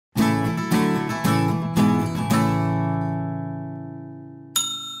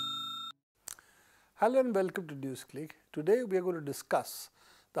Hello and welcome to NewsClick. Today we are going to discuss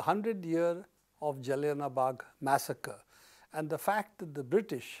the 100-year of Jallianwala Bagh massacre and the fact that the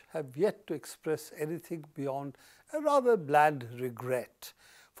British have yet to express anything beyond a rather bland regret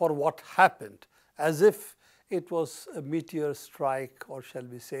for what happened, as if it was a meteor strike, or shall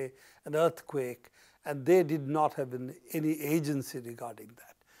we say an earthquake, and they did not have any agency regarding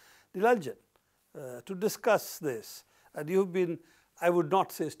that. Nilanjan, to discuss this, and you have been, I would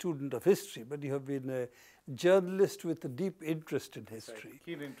not say student of history, but you have been a journalist with a deep interest in history.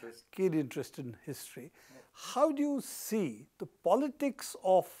 Right. Keen interest in history. How do you see the politics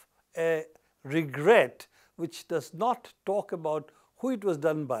of a regret which does not talk about who it was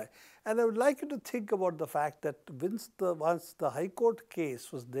done by? And I would like you to think about the fact that once the High Court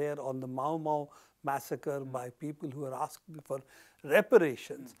case was there on the Mau Mau massacre by people who were asking for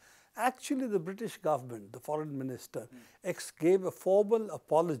reparations, actually the British government, the foreign minister, gave a formal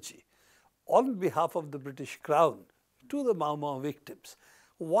apology on behalf of the British Crown to the Mau Mau victims.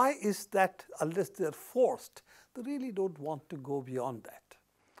 Why is that? Unless they are forced, they really don't want to go beyond that.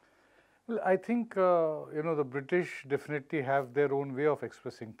 Well, I think, the British definitely have their own way of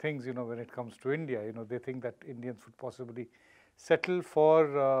expressing things, when it comes to India. They think that Indians would possibly settle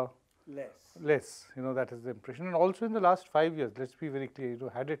for less, that is the impression. And also in the last 5 years, let's be very clear,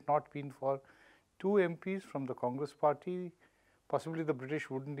 had it not been for 2 MPs from the Congress party, possibly the British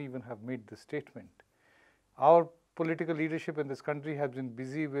wouldn't even have made this statement. Our political leadership in this country has been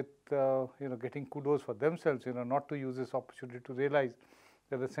busy with, getting kudos for themselves, not to use this opportunity to realize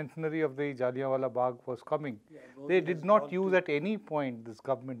that the centenary of the Jallianwala Bagh was coming. They did not use at any point, this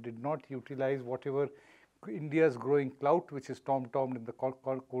government did not utilize whatever India's growing clout, which is tom-tommed in the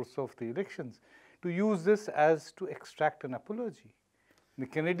course of the elections, to use this as to extract an apology. The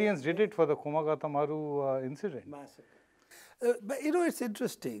Canadians did it for the Komagata incident. Massacre. But it's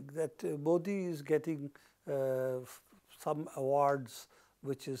interesting that Modi is getting some awards,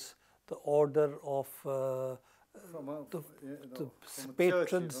 which is the order of the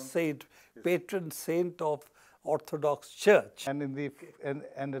patron saint of Orthodox Church. And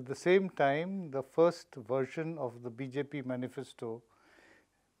and at the same time, the first version of the BJP manifesto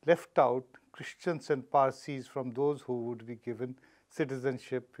left out Christians and Parsis from those who would be given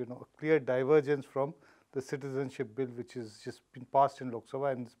citizenship, a clear divergence from the citizenship bill, which has just been passed in Lok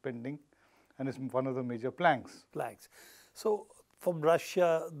Sabha and is pending, and is one of the major planks. So from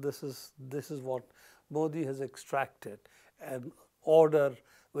Russia, this is what Modi has extracted, an order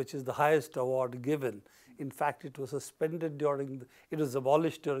which is the highest award given. In fact, it was suspended it was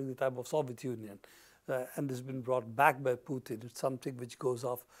abolished during the time of Soviet Union, and has been brought back by Putin. It's something which goes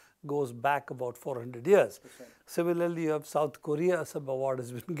back about 400 years. Right. Similarly, you have South Korea, some award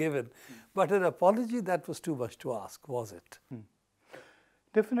has been given. But an apology, that was too much to ask, was it?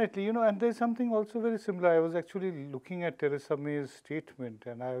 Definitely, and there's something also very similar. I was actually looking at Theresa May's statement,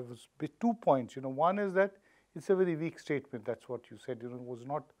 and I was with 2 points. One is that it's a very weak statement. That's what you said. It was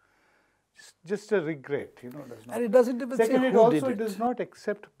not just a regret. And it doesn't even Second, say it who also did it. does not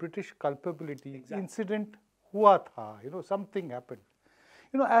accept British culpability. Exactly. Incident hua tha. Something happened.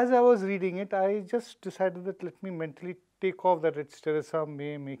 As I was reading it, I just decided that let me mentally take off that it's Theresa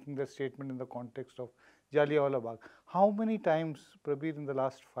May making the statement in the context of Jallianwala Bagh. How many times, Prabir, in the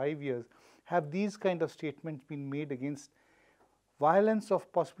last 5 years, have these kind of statements been made against violence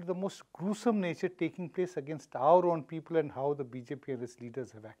of possibly the most gruesome nature taking place against our own people, and how the BJP and its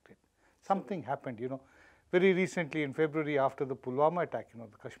leaders have acted? Something happened, very recently in February after the Pulwama attack,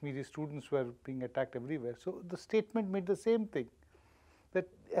 the Kashmiri students were being attacked everywhere. So the statement made the same thing, that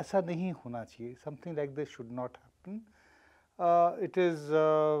aisa nahi hona chahiye, something like this should not happen. It is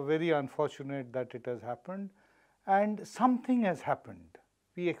very unfortunate that it has happened, and something has happened.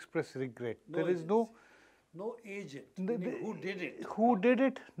 We express regret. There is no agent. Who did it? Who did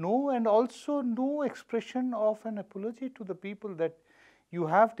it? No, and also no expression of an apology to the people that you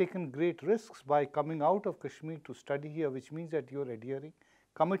have taken great risks by coming out of Kashmir to study here, which means that you are adhering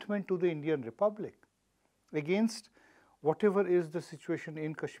commitment to the Indian Republic against whatever is the situation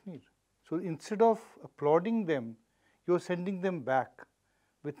in Kashmir. So instead of applauding them, you are sending them back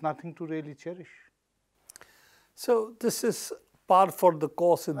with nothing to really cherish. So this is par for the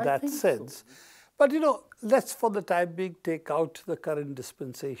course in that sense. So. But let's for the time being take out the current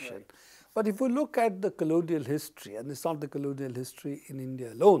dispensation. Right. But if we look at the colonial history, and it's not the colonial history in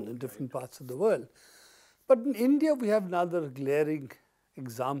India alone, in different parts of the world, but in India we have another glaring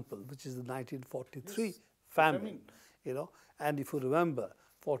example, which is the 1943 famine. And if you remember,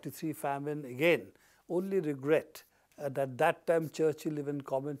 43 famine, again, only regret that that time Churchill even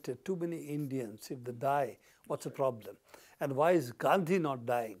commented, too many Indians, if they die, what's the problem? And why is Gandhi not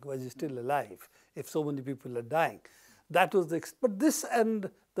dying? Why is he still alive? if so many people are dying. That was the, but this and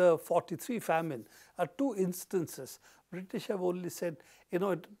the 43 famine are two instances. British have only said, you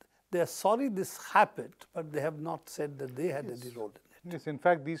know, they are sorry this happened, but they have not said that they had any role in it. Yes, in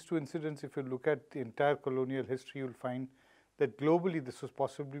fact, these two incidents, if you look at the entire colonial history, you will find that globally this was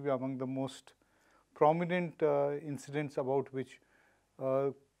possibly among the most prominent incidents about which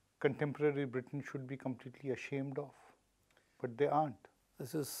contemporary Britain should be completely ashamed of, but they aren't.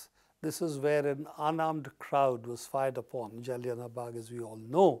 This is where an unarmed crowd was fired upon, Jallianwala Bagh, as we all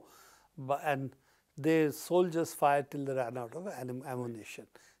know, and the soldiers fired till they ran out of ammunition.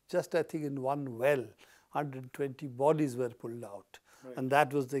 Just I think in one well, 120 bodies were pulled out, and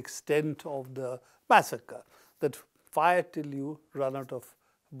that was the extent of the massacre, that fire till you run out of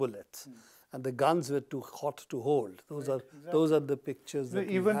bullets. And the guns were too hot to hold. Those are the pictures that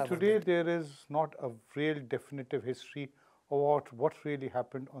even today there is not a real definitive history about what really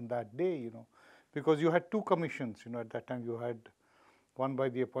happened on that day, you know, because you had two commissions, you know, at that time you had one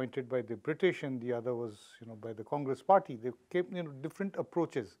appointed by the British and the other was, you know, by the Congress party. They came, you know, different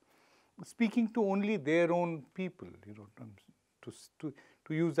approaches, speaking to only their own people, you know,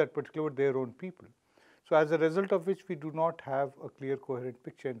 to use that particular word, their own people. So as a result of which we do not have a clear, coherent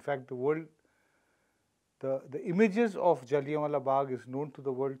picture. In fact, the world, the images of Jallianwala Bagh is known to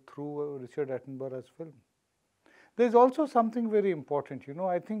the world through Richard Attenborough's film. There is also something very important, you know,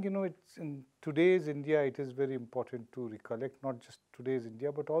 I think, you know, it's in today's India, it is very important to recollect not just today's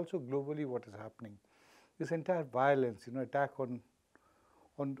India, but also globally what is happening. This entire violence, you know, attack on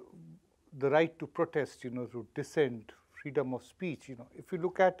the right to protest, you know, to dissent, freedom of speech, you know. If you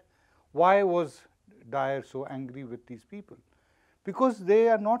look at why was Dyer so angry with these people? Because they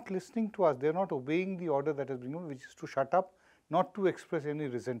are not listening to us, they are not obeying the order that has been given, which is to shut up, not to express any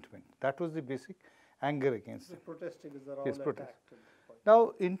resentment. That was the basic anger against them. Protesting is the wrong attack.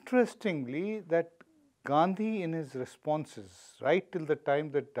 Now, interestingly, that Gandhi in his responses, right till the time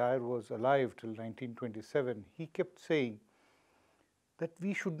that Dyer was alive, till 1927, he kept saying that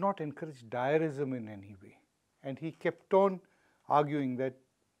we should not encourage Dyerism in any way. And he kept on arguing that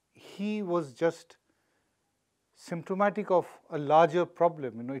he was just symptomatic of a larger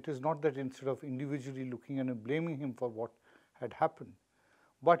problem. You know, it is not that instead of individually looking and blaming him for what had happened,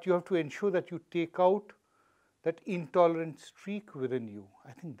 but you have to ensure that you take out that intolerant streak within you.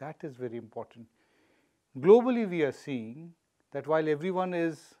 I think that is very important. Globally, we are seeing that while everyone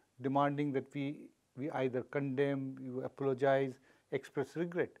is demanding that we either condemn, you apologize, express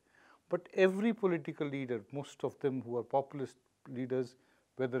regret, but every political leader, most of them who are populist leaders,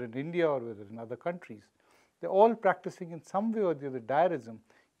 whether in India or whether in other countries, they are all practicing in some way or the other Dyerism.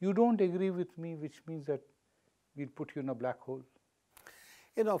 You don't agree with me, which means that we'll put you in a black hole.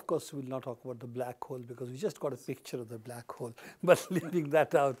 You know, of course, we will not talk about the black hole because we just got a picture of the black hole, but leaving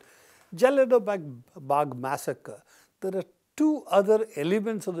that out. Jallianwala Bagh massacre, there are two other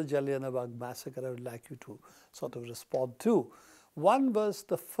elements of the Jallianwala Bagh massacre I would like you to sort of respond to. One was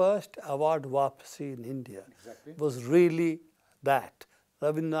the first award wapsi in India. Exactly. Was really that,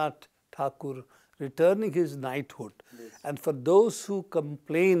 Rabindranath Tagore returning his knighthood. Yes. And for those who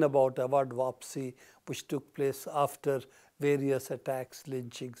complain about award wapsi, which took place after various attacks,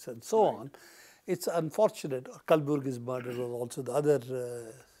 lynchings and so on, it's unfortunate. Kalburgi's murder was also the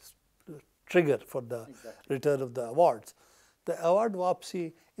other trigger for the return of the awards. The award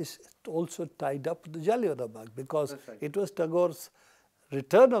wapsi is also tied up with the Jallianwala Bagh because it was Tagore's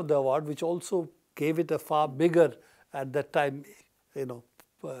return of the award which also gave it a far bigger, at that time, you know,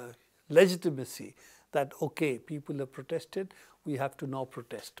 legitimacy that, okay, people have protested, we have to now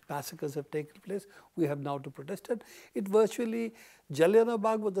protest. Massacres have taken place, we have now to protest. And it virtually, Jallianwala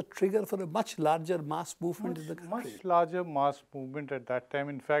Bagh was the trigger for a much larger mass movement in the country. Much larger mass movement at that time.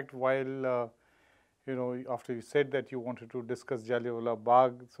 In fact, while, you know, after you said that you wanted to discuss Jallianwala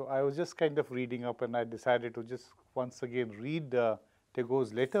Bagh, so I was just kind of reading up and I decided to just once again read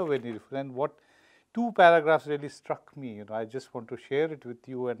Tagore's letter when he referred, and what two paragraphs really struck me, you know, I just want to share it with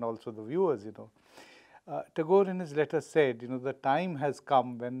you and also the viewers, you know. Tagore in his letter said, you know, the time has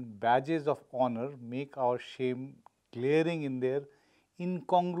come when badges of honor make our shame glaring in their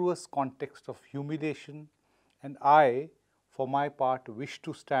incongruous context of humiliation, and I, for my part, wish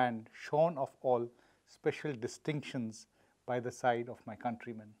to stand shorn of all special distinctions by the side of my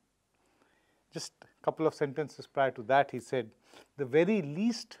countrymen. Just a couple of sentences prior to that, he said, the very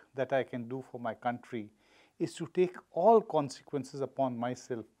least that I can do for my country is to take all consequences upon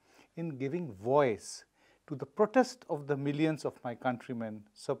myself in giving voice to the protest of the millions of my countrymen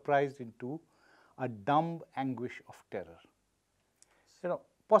surprised into a dumb anguish of terror. You know,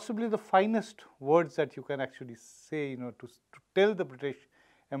 possibly the finest words that you can actually say, you know, to tell the British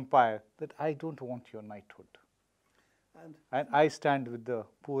empire that I don't want your knighthood. And I stand with the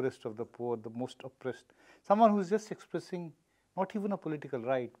poorest of the poor, the most oppressed. Someone who is just expressing not even a political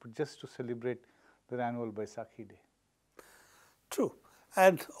right, but just to celebrate their annual Baisakhi Day. True.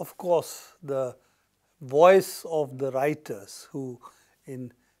 And of course, the voice of the writers who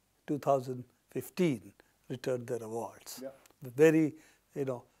in 2015 returned their awards. Yeah. Very,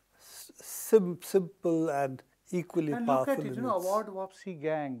 simple and equally And powerful. look at it, award wapsi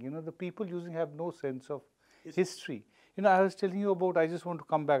gang, the people using have no sense of history. I was telling you about, I just want to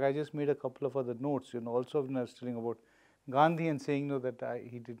come back, I just made a couple of other notes, also when I was telling about Gandhi and saying that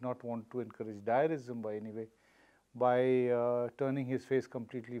he did not want to encourage Dyerism by any way, by turning his face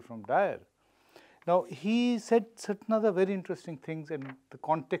completely from Dyer. Now, he said certain other very interesting things in the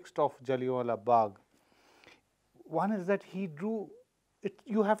context of Jallianwala Bagh. One is that he drew,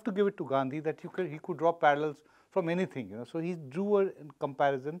 you have to give it to Gandhi that he could draw parallels from anything, So he drew a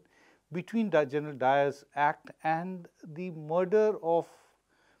comparison between General Dyer's act and the murder of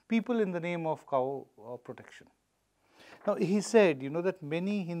people in the name of cow protection. Now, he said, that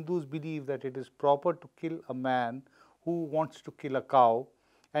many Hindus believe that it is proper to kill a man who wants to kill a cow,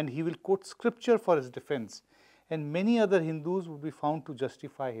 and he will quote scripture for his defense, and many other Hindus would be found to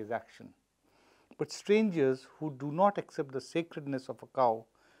justify his action. But strangers who do not accept the sacredness of a cow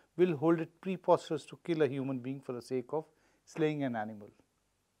will hold it preposterous to kill a human being for the sake of slaying an animal.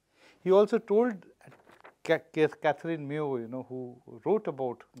 He also told Catherine Mayo, who wrote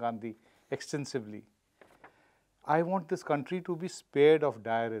about Gandhi extensively, I want this country to be spared of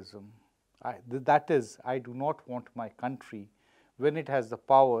Dyerism. That is, I do not want my country, when it has the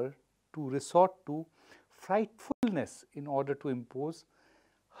power, to resort to frightfulness in order to impose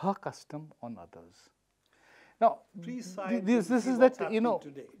her custom on others. Now, this is that,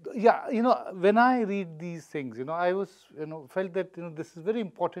 today. Yeah, when I read these things, I was, felt that, this is very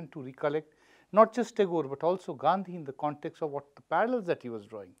important to recollect, not just Tagore, but also Gandhi in the context of what the parallels that he was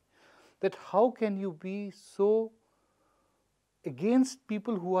drawing. That how can you be so against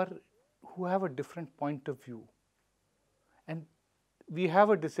people who have a different point of view? And we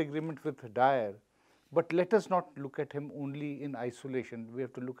have a disagreement with Dyer, but let us not look at him only in isolation. We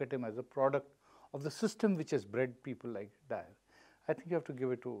have to look at him as a product of the system which has bred people like Dyer. I think you have to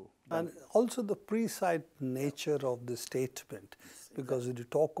give it to them. And also the precise nature of the statement, because when you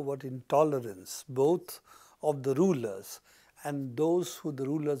talk about intolerance, both of the rulers and those who the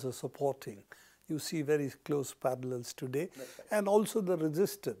rulers are supporting, you see very close parallels today. And also the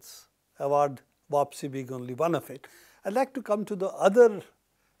resistance, award wapsi being only one of it. I'd like to come to the other,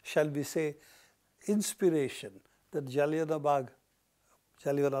 shall we say, inspiration that Jallianwala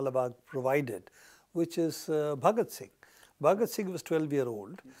Bagh provided, which is Bhagat Singh. Bhagat Singh was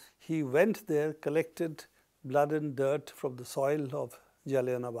 12-year-old. He went there, collected blood and dirt from the soil of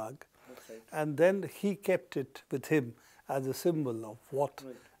Jallianwala Bagh, and then he kept it with him as a symbol of what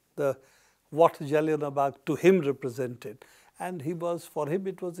Jallianwala Bagh to him represented. And for him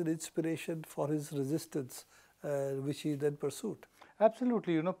it was an inspiration for his resistance, which he then pursued.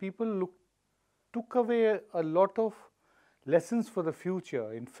 Absolutely, people took away a lot of lessons for the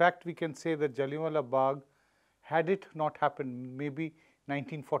future. In fact, we can say that Jallianwala Bagh, had it not happened, maybe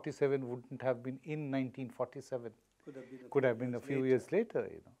 1947 wouldn't have been in 1947. Could have been a few years later.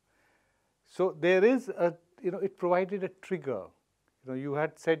 So there is it provided a trigger. You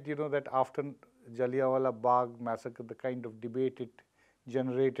had said, that after Jallianwala Bagh massacre, the kind of debate it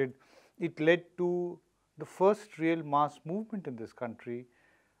generated, it led to the first real mass movement in this country,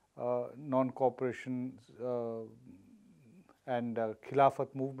 non-cooperation and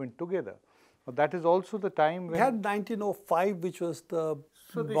Khilafat movement together. That is also the time when... We had 1905, which was the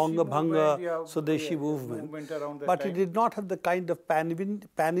Bonga Bhanga Swadeshi movement, but it did not have the kind of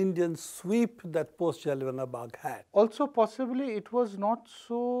pan-Indian sweep that post-Jallianwala Bagh had. Also, possibly, it was not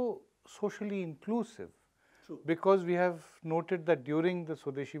so socially inclusive. True. Because we have noted that during the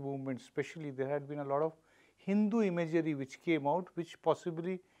Swadeshi movement, especially, there had been a lot of Hindu imagery which came out, which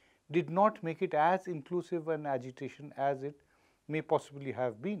possibly did not make it as inclusive an agitation as it may possibly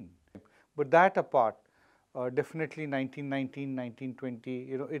have been. But that apart, definitely 1919,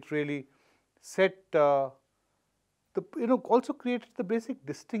 1920, it really set also created the basic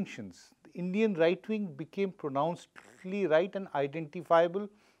distinctions. The Indian right wing became pronouncedly right and identifiable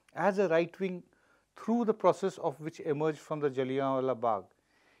as a right wing through the process of which emerged from the Jallianwala Bagh.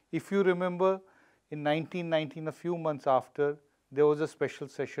 If you remember, in 1919, a few months after, there was a special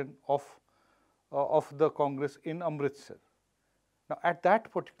session of the Congress in Amritsar. Now, at that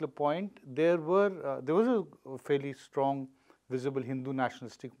particular point, there was a fairly strong, visible Hindu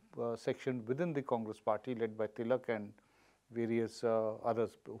nationalistic section within the Congress party led by Tilak and various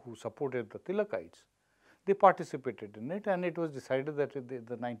others who supported the Tilakites, they participated in it, and it was decided that the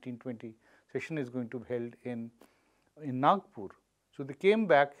 1920 session is going to be held in Nagpur. So they came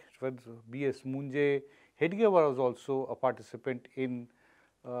back. B.S. Munjay, Hedgewar was also a participant in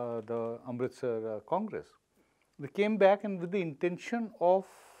the Amritsar Congress. They came back and with the intention of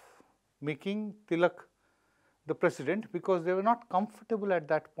making Tilak the president, because they were not comfortable at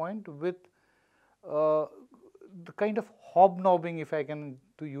that point with the kind of hobnobbing, if I can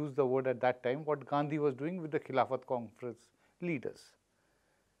to use the word at that time, what Gandhi was doing with the Khilafat Conference leaders.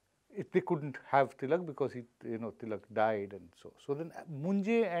 They couldn't have Tilak because Tilak died, and so then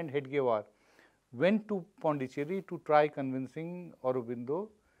Munjay and Hedgewar went to Pondicherry to try convincing Aurobindo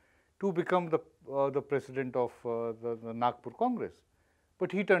to become the president of the Nagpur Congress.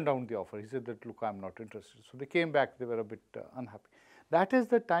 But he turned down the offer. He said that, look, I am not interested. So they came back. They were a bit unhappy. That is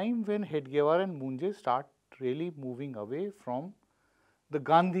the time when Hedgewar and Munjay start really moving away from the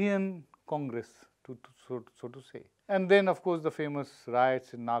Gandhian Congress, so to say. And then, of course, the famous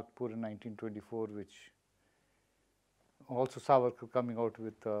riots in Nagpur in 1924, which also Savarkar coming out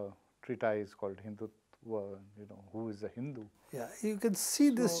with a treatise called Hindutva, who is a Hindu. Yeah, you can see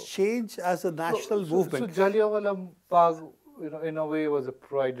this change as a national movement. So Jallianwala Bagh, in a way, was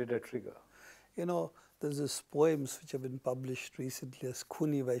provided a trigger. There's this poems which have been published recently as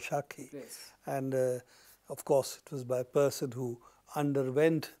Khuni Vaishakhi. Yes. And of course, it was by a person who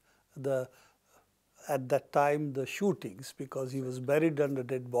underwent at that time the shootings, because he was buried under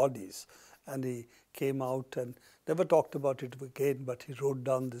dead bodies, and he came out and never talked about it again, but he wrote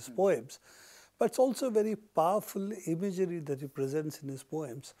down these poems. But it's also very powerful imagery that he presents in his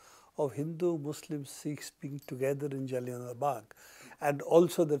poems of Hindu, Muslim, Sikhs being together in Jallianwala Bagh, and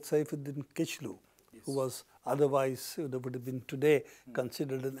also that Saifuddin Kichlu, who was otherwise would have been today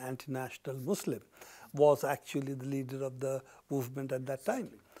considered an anti-national Muslim, was actually the leader of the movement at that time.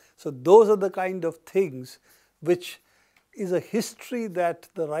 So those are the kind of things which is a history that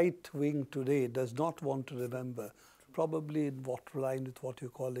the right wing today does not want to remember, probably in what line with what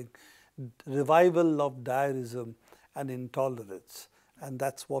you're calling revival of Dyerism and intolerance. And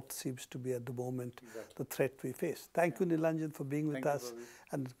that's what seems to be at the moment the threat we face. Thank you, Nilanjan, for being with us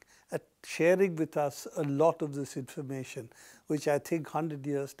and sharing with us a lot of this information, which I think 100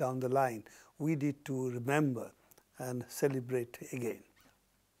 years down the line, we need to remember and celebrate again.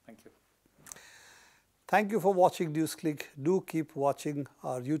 Thank you. Thank you for watching NewsClick. Do keep watching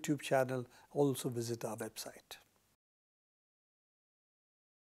our YouTube channel. Also visit our website.